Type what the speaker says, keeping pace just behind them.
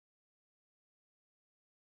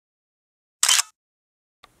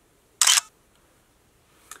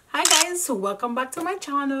guys, welcome back to my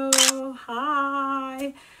channel.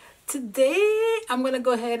 Hi. Today I'm gonna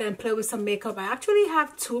go ahead and play with some makeup. I actually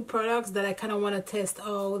have two products that I kind of want to test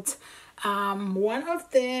out. One of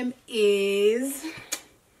them is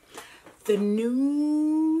the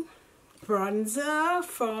new bronzer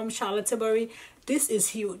from Charlotte Tilbury. This is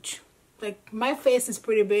huge. Like, my face is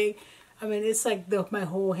pretty big. I mean, it's like my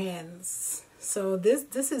whole hands. So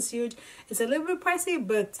this is huge. It's a little bit pricey,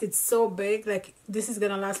 but it's so big. Like, this is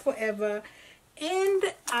gonna last forever. And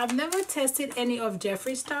I've never tested any of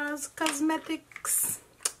Jeffree Star's cosmetics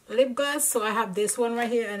lip gloss, so I have this one right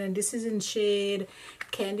here, and then this is in shade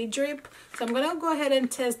Candy Drip. So I'm gonna go ahead and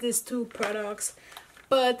test these two products,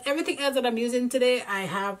 but everything else that I'm using today I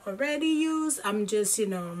have already used. I'm just, you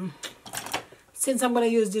know, since I'm gonna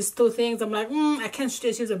use these two things, I'm like, I can't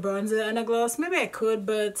just use a bronzer and a gloss. Maybe I could,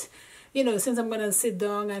 but you know, since I'm gonna sit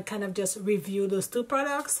down and kind of just review those two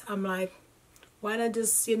products, I'm like, why not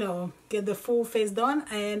just, you know, get the full face done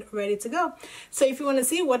and ready to go. So if you want to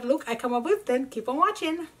see what look I come up with, then keep on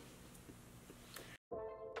watching.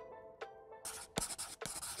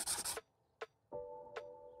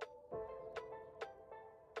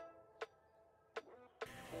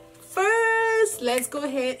 First, let's go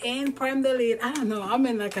ahead and prime the lid. I don't know, I'm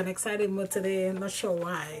in like an excited mood today. I'm not sure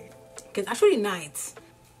why. It's actually night.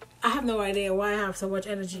 I have no idea why I have so much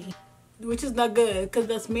energy, which is not good, because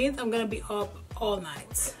that means I'm gonna be up all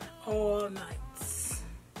night.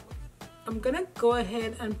 I'm gonna go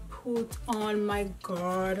ahead and put on my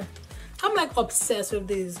guard. I'm like obsessed with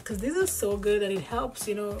these because these are so good and it helps,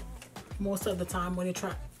 you know, most of the time when you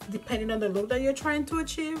try, depending on the look that you're trying to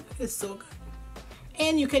achieve. It's so good.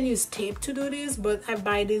 And you can use tape to do this, but I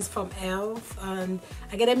buy these from e.l.f. and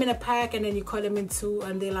I get them in a pack, and then you cut them in two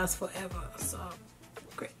and they last forever. So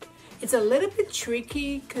great. It's a little bit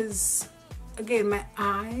tricky because, again, my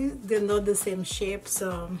eyes, they're not the same shape,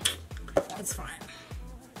 so it's fine.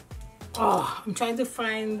 Oh, I'm trying to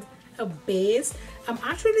find a base. I'm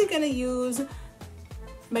actually gonna use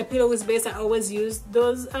my P.Louise base. I always use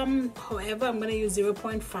those. However, I'm gonna use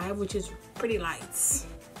 0.5, which is pretty light.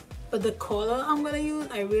 But the color I'm gonna use,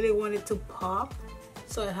 I really want it to pop,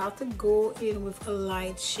 so I have to go in with a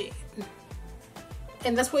light shade.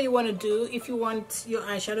 And that's what you want to do. If you want your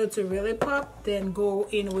eyeshadow to really pop, then go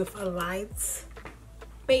in with a light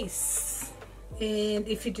base. And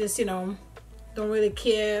if you just, you know, don't really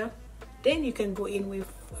care, then you can go in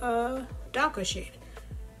with a darker shade.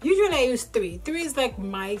 Usually I use 3. 3 is like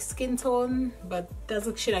my skin tone, but that's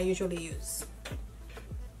the shade I usually use.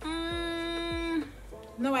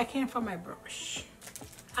 No, I can't find my brush.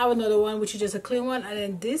 I have another one, which is just a clean one, and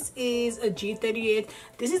then this is a G38.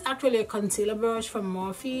 This is actually a concealer brush from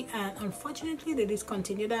Morphe, and unfortunately they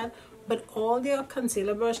discontinued that, but all their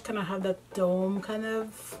concealer brush kind of have that dome kind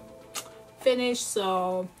of finish,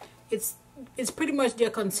 so it's pretty much their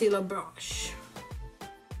concealer brush.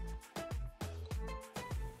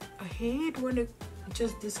 I hate when it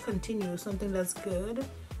just discontinues something that's good.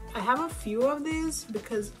 I have a few of these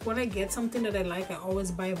because when I get something that I like, I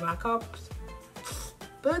always buy backups.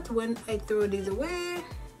 But when I throw these away,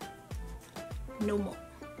 no more.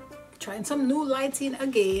 Trying some new lighting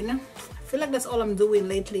again. I feel like that's all I'm doing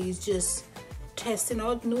lately, is just testing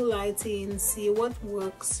out new lighting, see what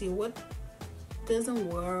works, see what doesn't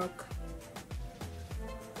work.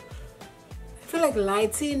 I feel like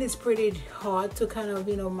lighting is pretty hard to kind of,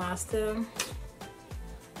 you know, master,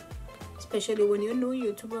 especially when you're a new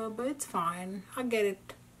YouTuber, but it's fine. I'll get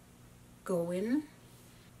it going.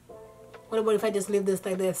 What about if I just leave this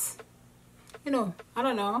like this? You know, I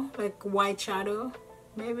don't know, like white shadow,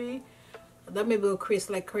 maybe. That maybe will crease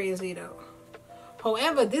like crazy though.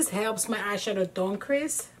 However, this helps my eyeshadow don't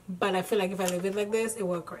crease, but I feel like if I leave it like this, it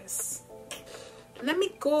will crease. Let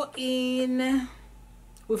me go in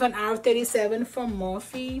with an R37 from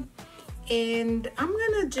Morphe, and I'm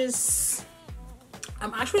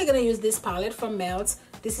actually gonna use this palette from Melt.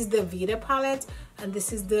 This is the Vida palette, and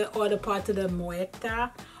this is the other part of the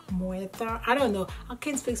Muerta. I don't know, I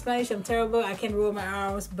can't speak Spanish, I'm terrible, I can't roll my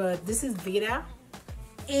arms, but this is Vida.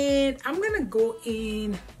 And I'm gonna go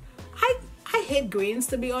in, I hate greens,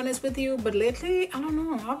 to be honest with you, but lately I don't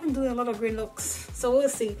know, I've been doing a lot of green looks, so we'll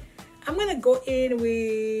see. I'm gonna go in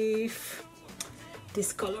with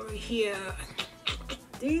this color right here,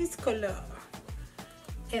 this color,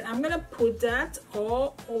 and I'm gonna put that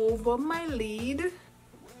all over my lid.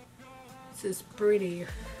 This is pretty.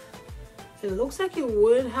 It looks like you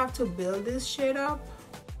would have to build this shade up.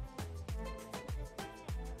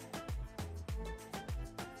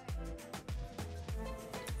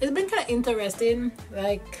 It's been kind of interesting,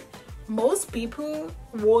 like most people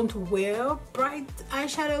won't wear bright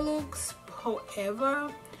eyeshadow looks.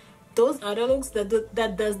 However, those other looks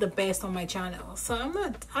that does the best on my channel. So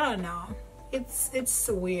I don't know, it's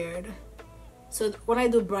weird. So when I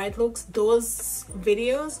do bright looks, those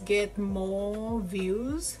videos get more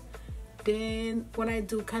views than when I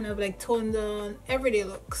do kind of like toned down everyday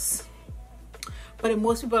looks. But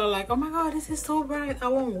most people are like, oh my god, this is so bright, I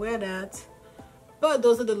won't wear that. But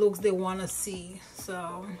those are the looks they want to see.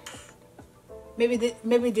 So maybe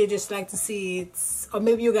they just like to see it, or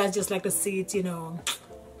maybe you guys just like to see it, you know,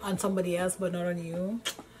 on somebody else but not on you.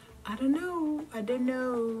 I don't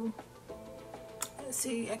know.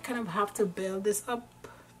 See, I kind of have to build this up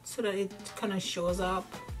so that it kind of shows up.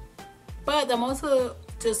 But I'm also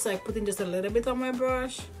just like putting just a little bit on my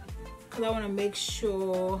brush because I want to make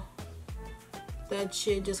sure that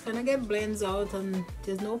shade just kind of get blends out and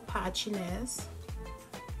there's no patchiness.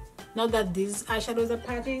 Not that these eyeshadows are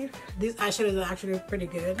patchy, these eyeshadows are actually pretty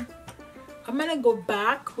good. I'm gonna go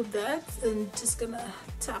back with that and just gonna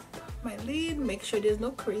tap my lid, make sure there's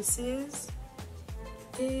no creases.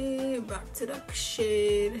 Back to the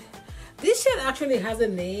shade. This shade actually has a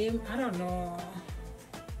name. I don't know.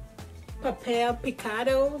 Papel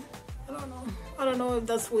picado. I don't know if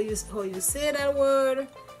that's how you say that word.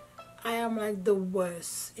 I am like the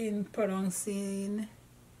worst in pronouncing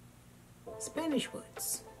Spanish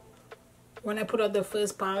words. When I put out the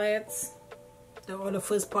first palettes, or the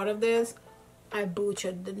first part of this, I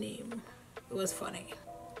butchered the name. It was funny.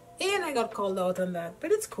 And I got called out on that,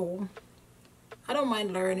 but it's cool. I don't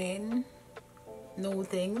mind learning new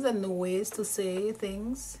things and new ways to say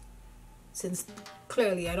things, since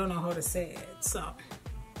clearly I don't know how to say it. So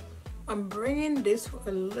I'm bringing this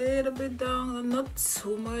a little bit down, not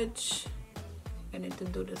too much. I need to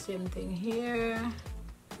do the same thing here.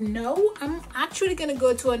 No, I'm actually gonna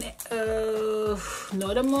go to an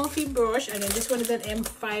another Morphe brush, and then this one is an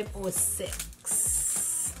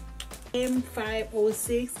M506.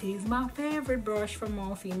 M506 is my favorite brush from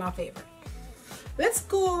Morphe, my favorite. Let's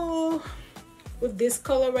go with this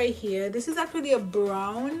color right here. This is actually a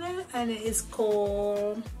brown and it's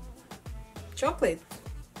called chocolate.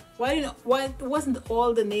 Why wasn't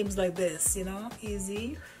all the names like this, you know,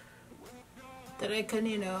 easy, that I can,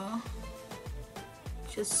 you know,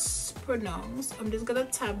 just pronounce. I'm just gonna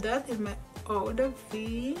tap that in my outer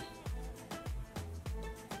V.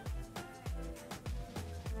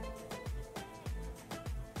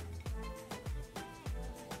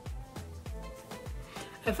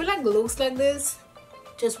 I feel like looks like this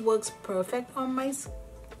just works perfect on my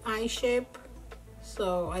eye shape,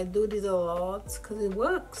 so I do this a lot because it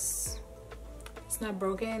works. It's not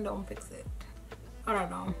broken, don't fix it. I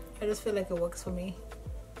don't know, I just feel like it works for me.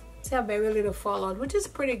 See, I have very little fallout, which is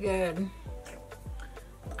pretty good.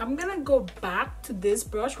 I'm gonna go back to this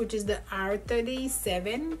brush, which is the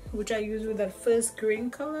R37, which I use with that first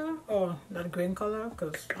green color, or not green color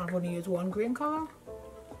because I've only used one green color.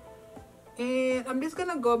 And I'm just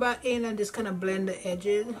gonna go back in and just kind of blend the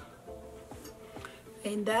edges,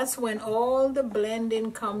 and that's when all the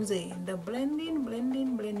blending comes in, the blending,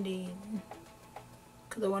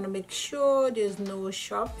 because I want to make sure there's no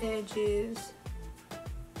sharp edges.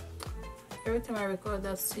 Every time I record,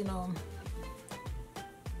 that's, you know,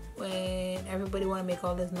 when everybody want to make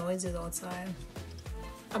all these noises outside.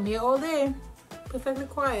 I'm here all day, perfectly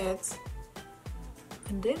quiet,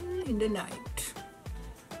 and then in the night,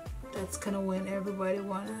 that's kind of when everybody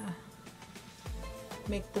wanna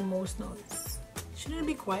make the most noise. Shouldn't it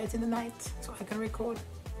be quiet in the night so I can record?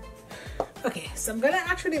 Okay, so I'm gonna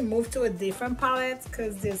actually move to a different palette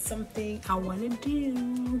because there's something I want to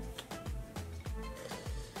do.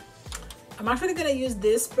 I'm actually gonna use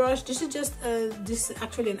this brush. This is just this is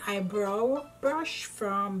actually an eyebrow brush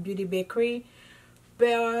from Bakerie,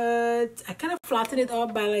 but I kind of flatten it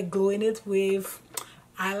up by like gluing it with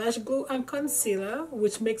eyelash glue and concealer,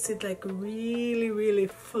 which makes it like really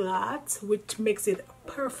flat, which makes it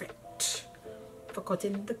perfect for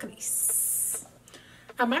cutting the crease.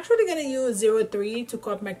 I'm actually gonna use 03 to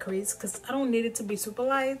cut my crease because I don't need it to be super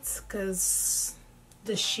light, because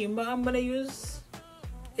the shimmer I'm gonna use,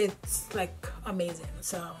 it's like amazing.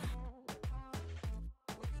 So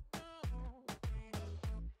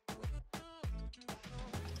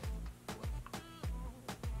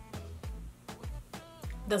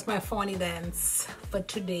that's my funny dance for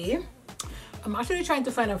today. I'm actually trying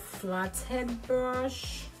to find a flathead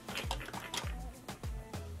brush.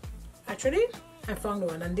 Actually, I found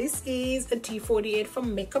one, and this is a T48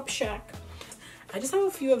 from Makeup Shack. I just have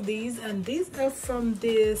a few of these, and these are from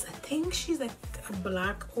this, I think she's like a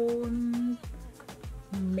black owned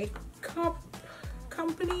makeup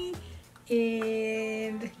company,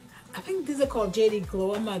 and I think these are called JD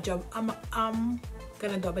Glow. I'm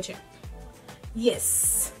gonna double check.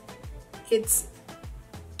 Yes, It's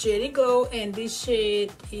Jade Glow, and this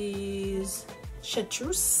shade is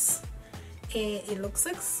Chartreuse, and it looks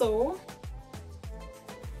like so,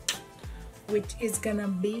 which is gonna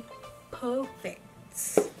be perfect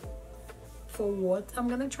for what I'm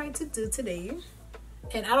gonna try to do today.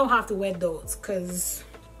 And I don't have to wet those because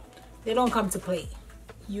they don't come to play.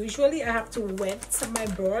 Usually I have to wet my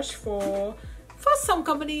brush for some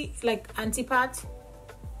company like anti-pat,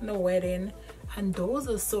 no wetting, and those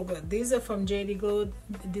are so good. These are from Jade Glow.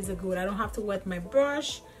 These are good. I don't have to wet my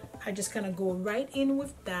brush. I just kind of go right in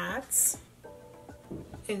with that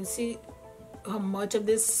and see how much of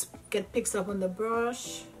this picks up on the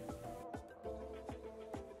brush.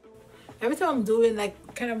 Every time I'm doing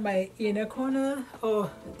like kind of my inner corner or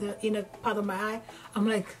the inner part of my eye, I'm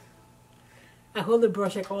like, I hold the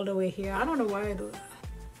brush like all the way here. I don't know why I do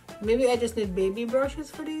that. Maybe I just need baby brushes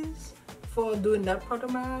for these, for doing that part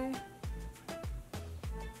of my eye.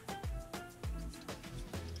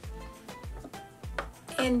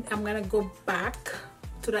 And I'm gonna go back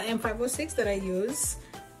to the M506 that I use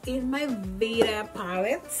in my Vida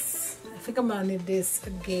palettes. I think I'm gonna need this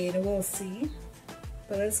again, we'll see.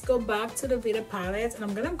 But let's go back to the Vida palette, and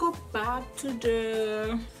I'm gonna go back to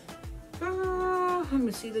the let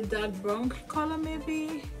me see, the dark brown color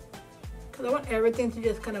maybe, because I want everything to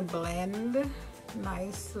just kind of blend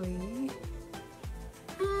nicely.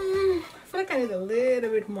 I feel like I need a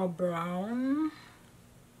little bit more brown,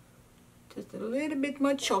 just a little bit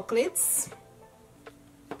more chocolates.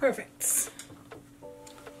 Perfect.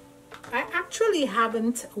 I actually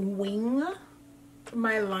haven't winged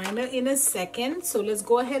my liner in a second, so let's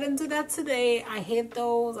go ahead and do that today. I hate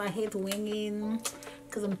those. I hate winging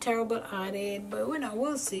because I'm terrible at it, but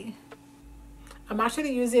we'll see. I'm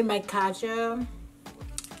actually using my Kaja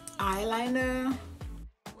eyeliner.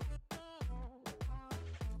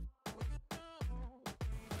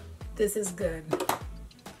 This is good.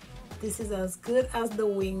 This is as good as the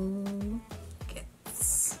wing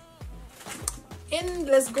gets. And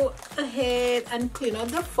let's go ahead and clean up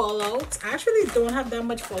the fallout. I actually don't have that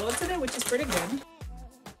much fallout today, which is pretty good.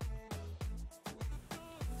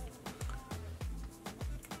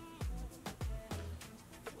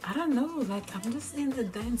 I don't know, like I'm just in the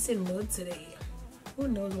dancing mood today. Who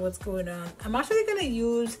knows what's going on. I'm actually gonna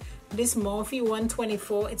use this Morphe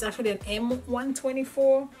 124. It's actually an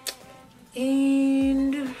M124,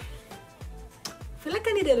 and I feel like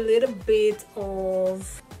I need a little bit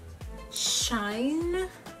of shine,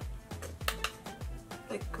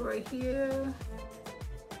 like right here.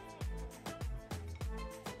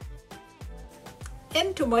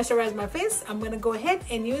 And to moisturize my face, I'm gonna go ahead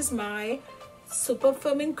and use my Super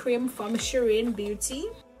Firming Cream from Shireen Beauty.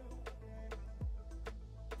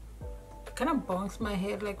 It kind of bonks my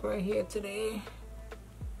head like right here today.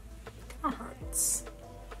 It kind of hurts.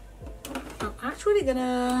 I'm actually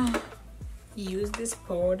gonna use this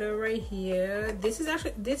powder right here. This is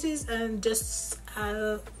just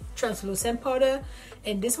a translucent powder,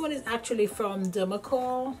 and this one is actually from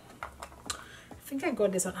Dermacol. I think I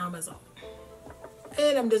got this on Amazon.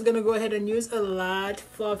 And I'm just gonna go ahead and use a light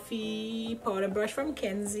fluffy powder brush from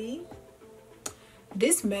Kensie.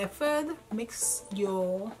 This method makes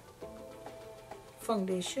your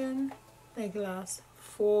foundation like last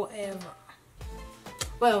forever.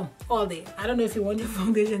 Well, all day. I don't know if you want your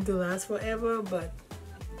foundation to last forever, but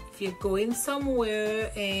if you're going somewhere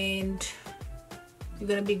and you're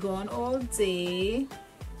gonna be gone all day,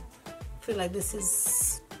 I feel like this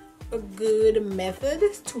is a good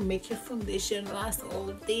method to make your foundation last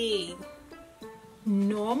all day.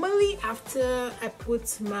 Normally after I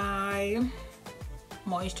put my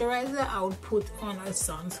moisturizer, I would put on a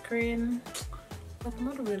sunscreen, but I'm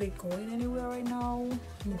not really going anywhere right now.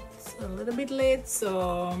 It's a little bit late,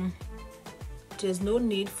 so there's no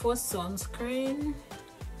need for sunscreen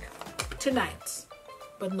tonight.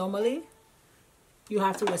 But normally you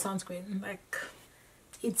have to wear sunscreen. Like,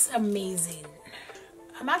 it's amazing.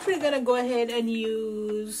 I'm actually gonna go ahead and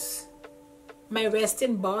use my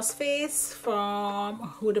Resting Boss Face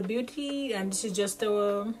from Huda Beauty, and this is just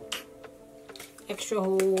a extra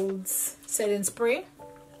holds setting spray.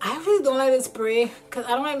 I actually don't like the spray because I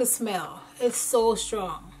don't like the smell. It's so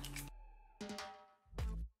strong.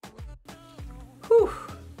 Whew.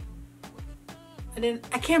 And then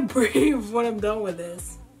I can't breathe when I'm done with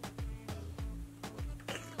this.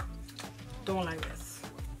 Don't like this.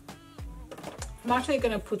 I'm actually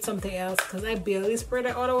gonna put something else because I barely sprayed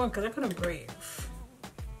the other one because I couldn't breathe.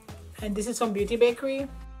 And this is from Bakerie.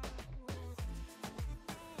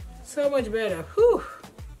 So much better. Whew.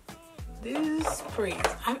 This spray.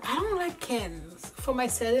 I don't like cans. For my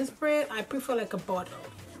setting spray, I prefer like a bottle.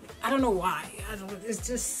 I don't know why. It's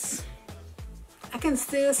just, I can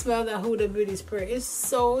still smell that Huda Beauty spray. It's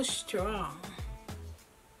so strong.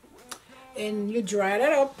 And you dry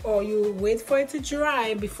that up, or you wait for it to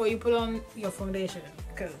dry before you put on your foundation,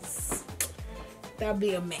 because that'll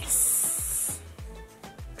be a mess.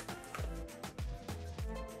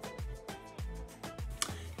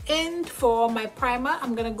 And for my primer,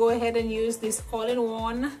 I'm gonna go ahead and use this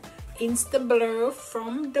all-in-one Insta Blur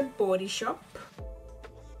from the Body Shop.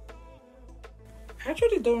 I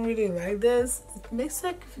actually don't really like this. It makes,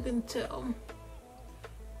 like, if you can tell,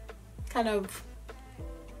 kind of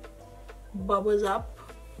bubbles up.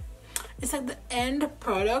 It's like the end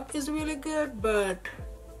product is really good, but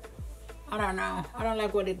I don't know, I don't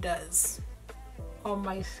like what it does on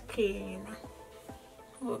my skin.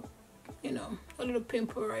 Look, you know, a little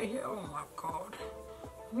pimple right here. Oh my god,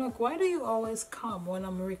 I'm like, why do you always come when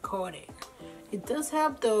I'm recording? It does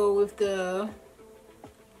help though with the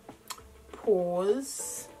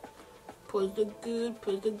pores. Pores look good,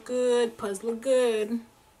 pores look good, pores look good.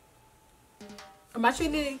 I'm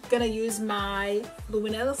actually gonna use my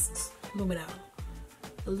Luminous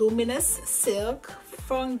Silk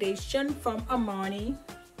foundation from Armani.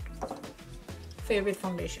 Favorite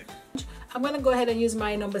foundation. I'm gonna go ahead and use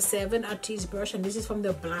my number 7 Artis brush, and this is from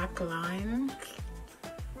the black line.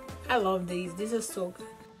 I love these. These are so good.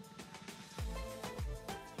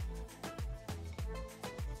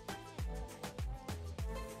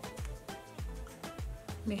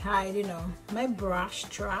 Let me hide, you know, my brush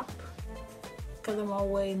strap, because I'm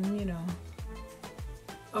always, you know,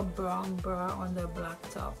 a brown bra on the black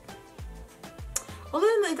top. Although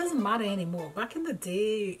it doesn't matter anymore. Back in the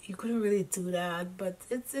day, you couldn't really do that, but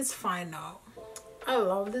it's fine now. I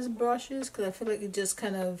love these brushes because I feel like it just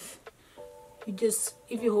kind of,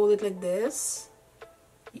 if you hold it like this,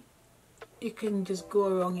 you can just go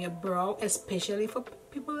around your brow, especially for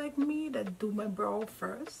people like me that do my brow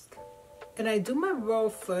first. And I do my brow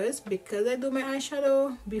first because I do my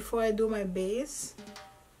eyeshadow before I do my base.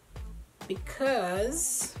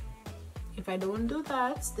 Because if I don't do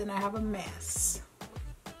that, then I have a mess.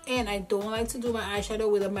 And I don't like to do my eyeshadow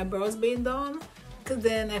without my brows being done, because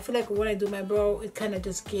then I feel like when I do my brow, it kind of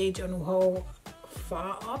just gauge on how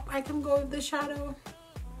far up I can go with the shadow.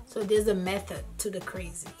 So there's a method to the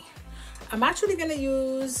crazy. I'm actually gonna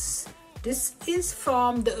use, this is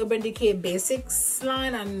from the Urban Decay Basics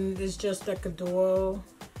line, and it's just like a dual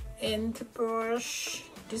end brush.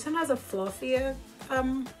 This one has a fluffier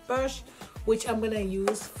brush, which I'm gonna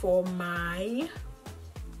use for my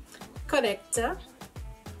corrector.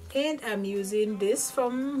 And I'm using this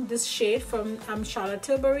shade from Charlotte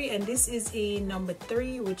Tilbury, and this is a number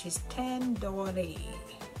 3, which is $10.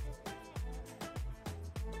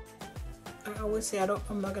 I always say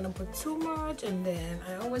I'm not gonna put too much, and then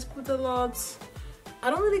I always put a lot. I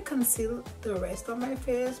don't really conceal the rest of my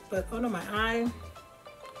face, but under my eye,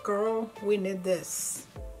 girl, we need this.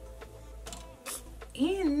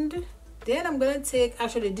 And then I'm gonna take,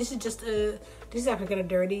 actually this is just a, this is actually kind of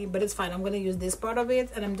dirty, but it's fine. I'm gonna use this part of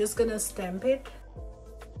it, and I'm just gonna stamp it.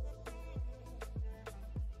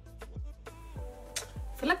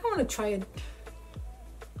 I feel like I want to try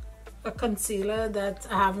a concealer that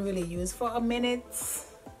I haven't really used for a minute,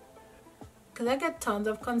 because I get tons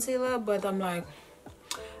of concealer, but I'm like,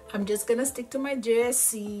 I'm just gonna stick to my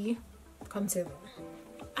JSC concealer.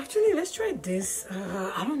 Actually, let's try this.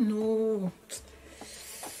 I don't know.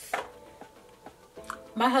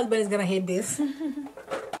 My husband is gonna hate this.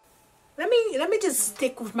 Let me just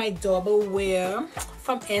stick with my double wear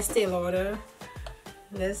from Estee Lauder.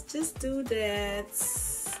 Let's just do that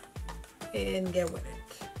and get with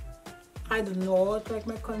it. I do not like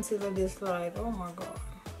my concealer this light. Oh my god.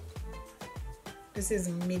 This is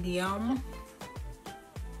medium.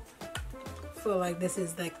 I feel like this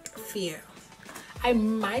is like fair. I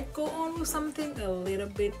might go on with something a little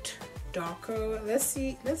bit darker. Let's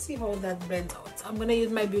see how that blends out. I'm gonna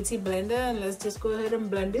use my beauty blender, and let's just go ahead and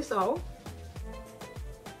blend this out.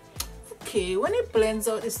 Okay, when it blends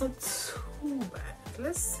out, it's not too bad.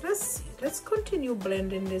 Let's see. Let's continue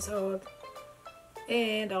blending this out,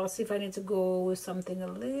 and I'll see if I need to go with something a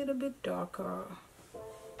little bit darker.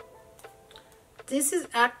 This is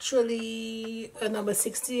actually a number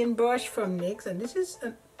 16 brush from NYX, and this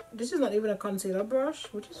is not even a concealer brush,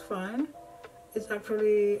 which is fine. It's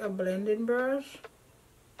actually a blending brush,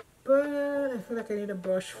 but I feel like I need a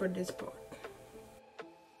brush for this part.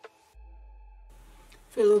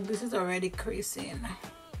 Feel look, this is already creasing,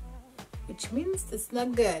 which means it's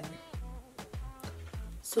not good.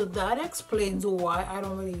 So that explains why I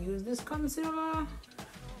don't really use this concealer.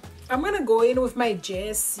 I'm gonna go in with my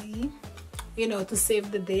JSC, you know, to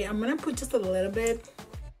save the day. I'm gonna put just a little bit.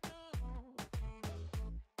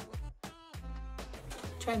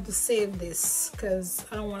 Trying to save this because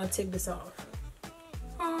I don't want to take this off.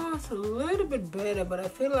 Oh, it's a little bit better, but I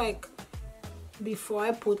feel like before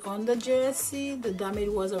I put on the jersey, the damage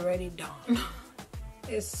was already done.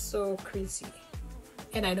 It's so creasy.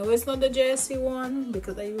 And I know it's not the jersey one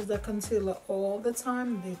because I use that concealer all the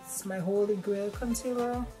time. It's my holy grail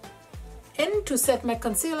concealer. And to set my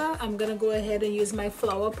concealer, I'm gonna go ahead and use my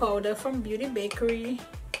flower powder from Beauty Bakerie.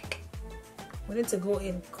 We need to go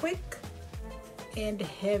in quick and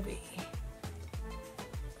heavy.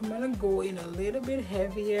 I'm gonna go in a little bit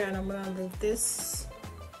heavier, and I'm gonna leave this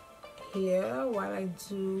here while I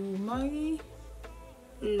do my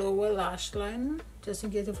lower lash line, just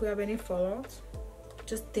in case if we have any fallouts.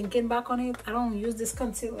 Just thinking back on it, I don't use this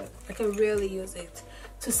concealer. I can rarely use it.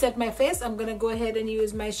 To set my face, I'm gonna go ahead and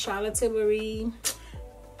use my Charlotte Tilbury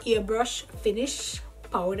airbrush finish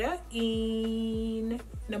powder in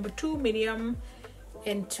number 2 medium.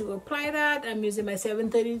 And to apply that, I'm using my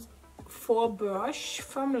 734 brush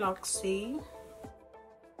from Luxie.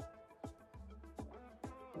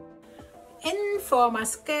 And for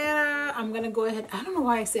mascara, I'm gonna go ahead, I don't know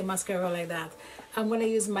why I say mascara like that. I'm gonna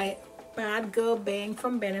use my Bad Girl Bang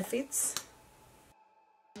from Benefits.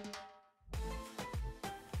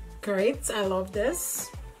 Great, I love this.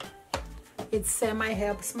 It semi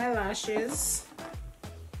helps my lashes.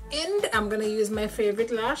 And I'm gonna use my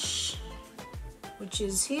favorite lash, which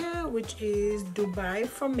is here, which is Dubai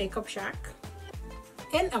from Makeup Shack.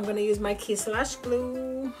 And I'm gonna use my Kiss Lash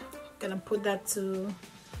Glue. Gonna put that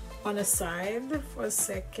on the side for a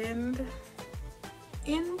second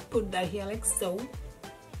and put that here like so.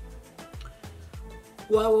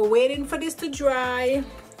 While we're waiting for this to dry,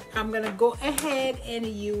 I'm gonna go ahead and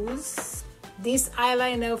use this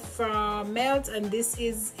eyeliner from Melt, and this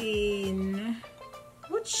is in,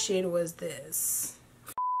 what shade was this?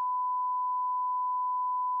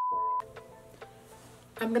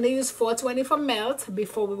 I'm gonna use 420 for Melt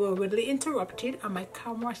before we were really interrupted and my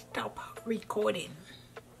camera stopped recording.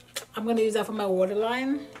 I'm gonna use that for my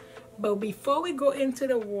waterline. But before we go into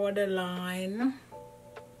the waterline,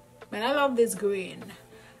 man, I love this green.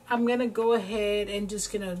 I'm gonna go ahead and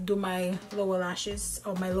just gonna do my lower lashes,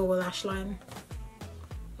 or my lower lash line.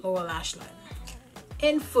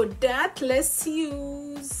 And for that, let's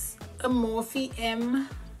use a Morphe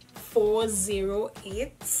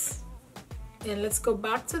M408. And let's go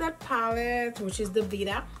back to that palette, which is the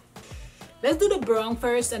Vida. Let's do the brown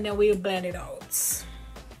first and then we'll blend it out.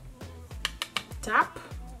 Tap,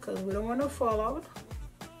 because we don't want to fall out.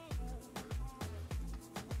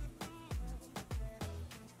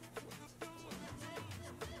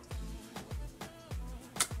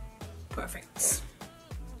 Perfect.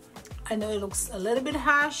 I know it looks a little bit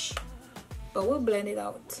harsh, but we'll blend it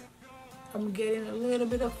out. I'm getting a little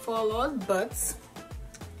bit of fallout, but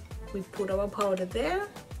we put our powder there,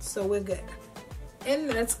 so we're good. And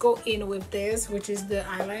let's go in with this, which is the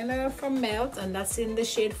eyeliner from Melt, and that's in the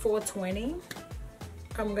shade 420.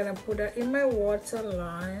 I'm gonna put that in my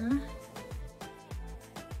waterline.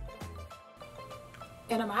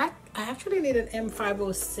 And I actually need an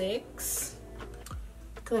M506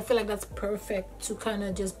 because I feel like that's perfect to kind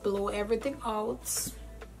of just blow everything out.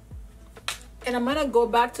 And I'm gonna go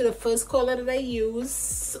back to the first color that I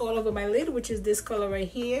use all over my lid, which is this color right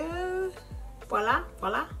here. Voila,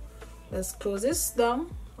 voila. Let's close this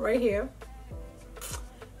down right here.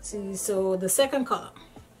 See, so the second color.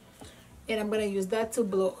 And I'm gonna use that to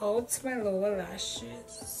blow out my lower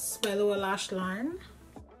lashes, my lower lash line.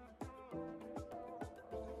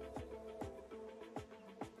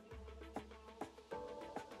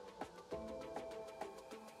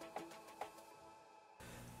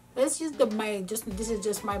 Let's use this is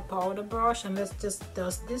just my powder brush, and let's just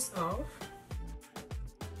dust this off.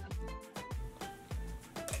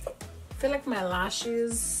 I feel like my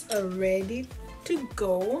lashes are ready to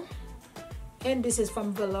go. And this is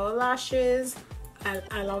from Velour Lashes.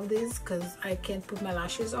 I love this because I can't put my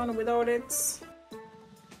lashes on without it.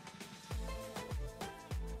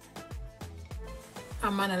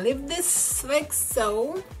 I'm gonna leave this like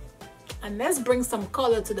so, and let's bring some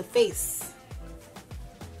color to the face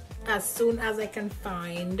as soon as I can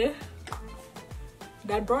find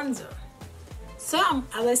that bronzer. So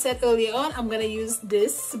as I said earlier on, I'm gonna use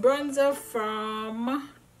this bronzer from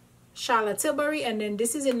Charlotte Tilbury, and then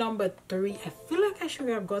this is in number 3. I feel like I should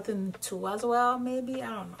have gotten 2 as well, maybe, I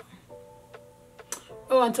don't know.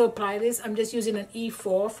 Oh, and to apply this, I'm just using an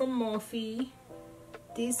E4 from Morphe.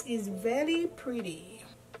 This is very pretty.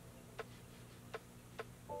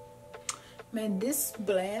 Man, this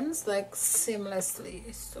blends like seamlessly.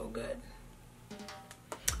 It's so good.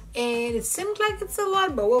 And it seems like it's a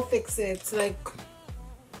lot, but we'll fix it. Like,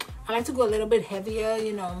 I like to go a little bit heavier,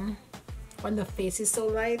 you know, when the face is so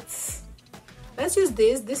light. Let's use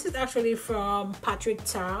this. This is actually from Patrick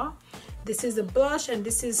Ta. This is a blush, and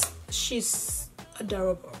this is, she's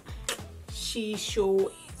adorable. She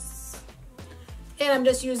sure is. And I'm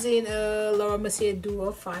just using a Laura Mercier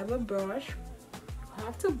Duo Fiber brush. I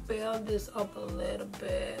have to build this up a little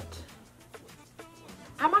bit.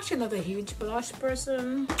 I'm actually not a huge blush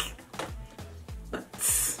person,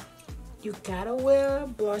 but you gotta wear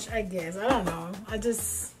blush, I guess. I don't know.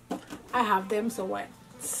 I have them, so what?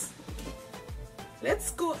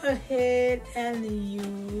 Let's go ahead and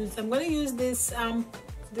use, I'm gonna use this,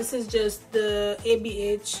 this is just the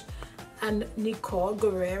ABH and Nicole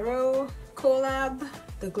Guerrero collab,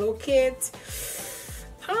 the Glow Kit.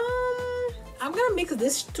 I'm gonna mix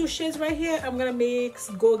these two shades right here. I'm gonna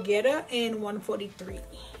mix Go Getter and 143.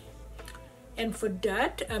 And for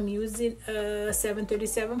that, I'm using a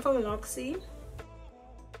 737 from Luxie.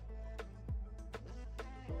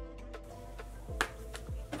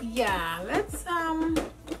 Yeah, let's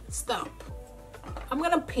stop. I'm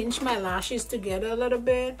gonna pinch my lashes together a little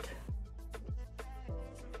bit.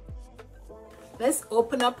 Let's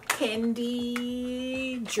open up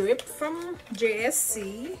Candy Drip from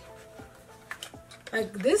JSC.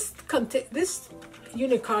 Like this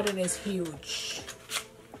unicorn is huge.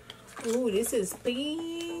 Ooh, this is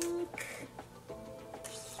pink.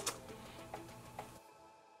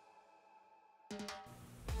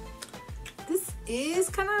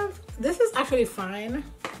 This is actually fine,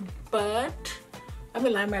 but let me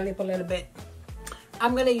line my lip a little bit.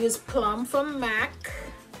 I'm gonna use Plum from MAC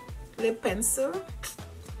lip pencil.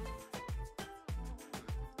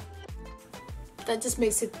 That just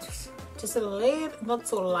makes it just a little not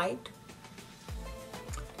so light.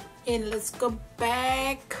 And let's go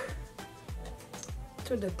back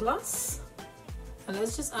to the gloss, and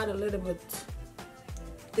let's just add a little bit.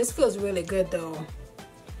 This feels really good though.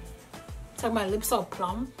 It's like my lips are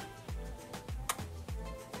plump.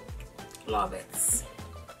 Love it.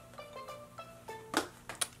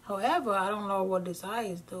 However, I don't know what this eye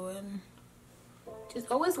is doing. Just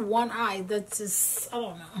always one eye that's just, I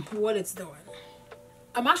don't know what it's doing.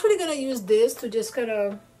 I'm actually gonna use this to just kind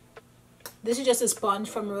of, this is just a sponge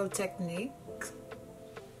from Real Technique.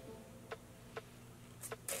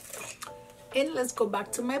 And let's go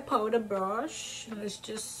back to my powder brush. Let's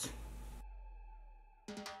just,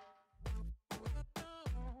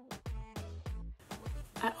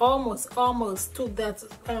 I almost took that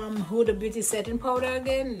Huda Beauty setting powder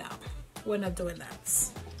again. No, we're not doing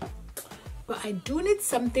that. But I do need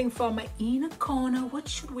something for my inner corner. What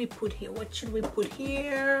should we put here? What should we put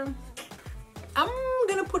here? I'm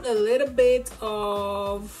gonna put a little bit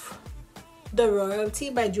of the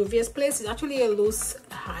Royalty by Juvia's Place. It's actually a loose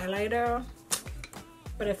highlighter,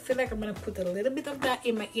 but I feel like I'm gonna put a little bit of that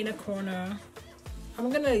in my inner corner.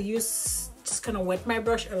 I'm gonna use, just kind of wet my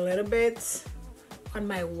brush a little bit on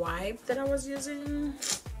my wipe that I was using.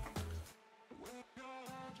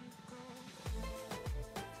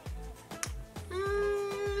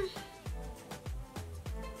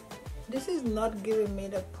 This is not giving me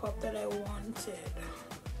the pop that I wanted.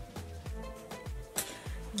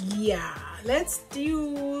 Yeah, let's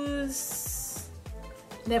use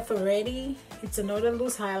Neferetti. It's another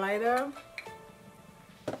loose highlighter,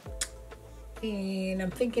 and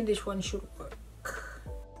I'm thinking this one should work.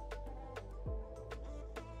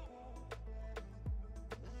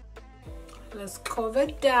 Let's cover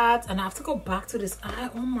that, and I have to go back to this eye.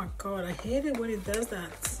 Oh my god, I hate it when it does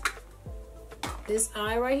that. This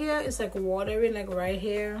eye right here is like watering, like right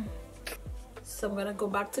here. So I'm gonna go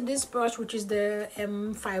back to this brush, which is the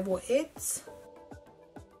M508.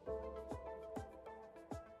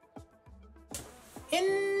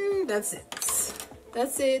 And that's it.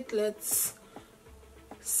 That's it. Let's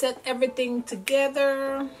set everything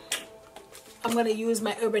together. I'm gonna use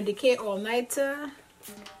my Urban Decay All Nighter.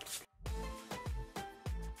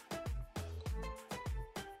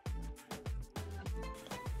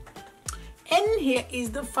 And here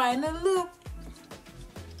is the final look.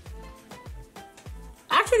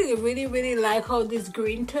 Actually, I really like how this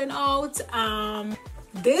green turned out.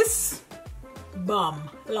 This bomb,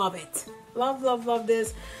 love it, love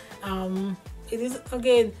this. It is,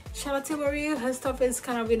 again, Charlotte Tilbury, her stuff is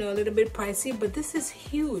kind of, you know, a little bit pricey, but this is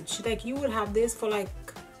huge. Like, you would have this for like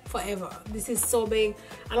forever. This is so big.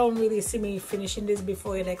 I don't really see me finishing this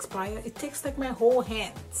before it expires. It takes like my whole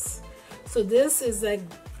hands. So this is like,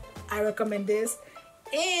 I recommend this.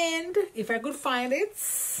 And if I could find it,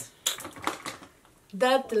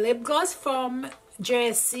 that lip gloss from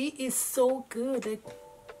JSC is so good. Like,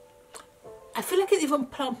 I feel like it even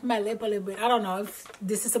plumped my lip a little bit. I don't know if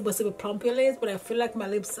this is supposed to be plump your lips, but I feel like my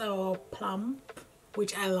lips are plump,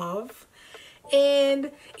 which I love.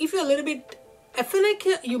 And if you're a little bit, I feel like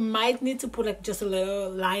you might need to put like just a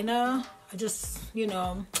little liner, just, you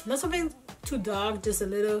know, not something too dark, just a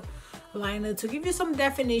little liner to give you some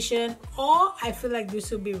definition. Or I feel like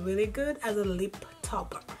this would be really good as a lip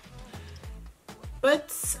topper.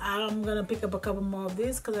 But I'm gonna pick up a couple more of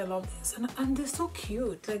these because I love this, and they're so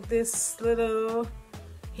cute. Like this little,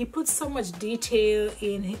 he puts so much detail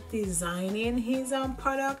in his designing his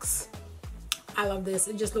products. I love this.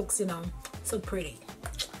 It just looks, you know, so pretty.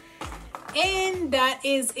 And that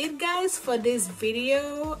is it, guys, for this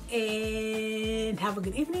video. And have a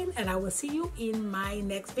good evening, and I will see you in my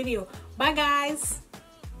next video. Bye, guys.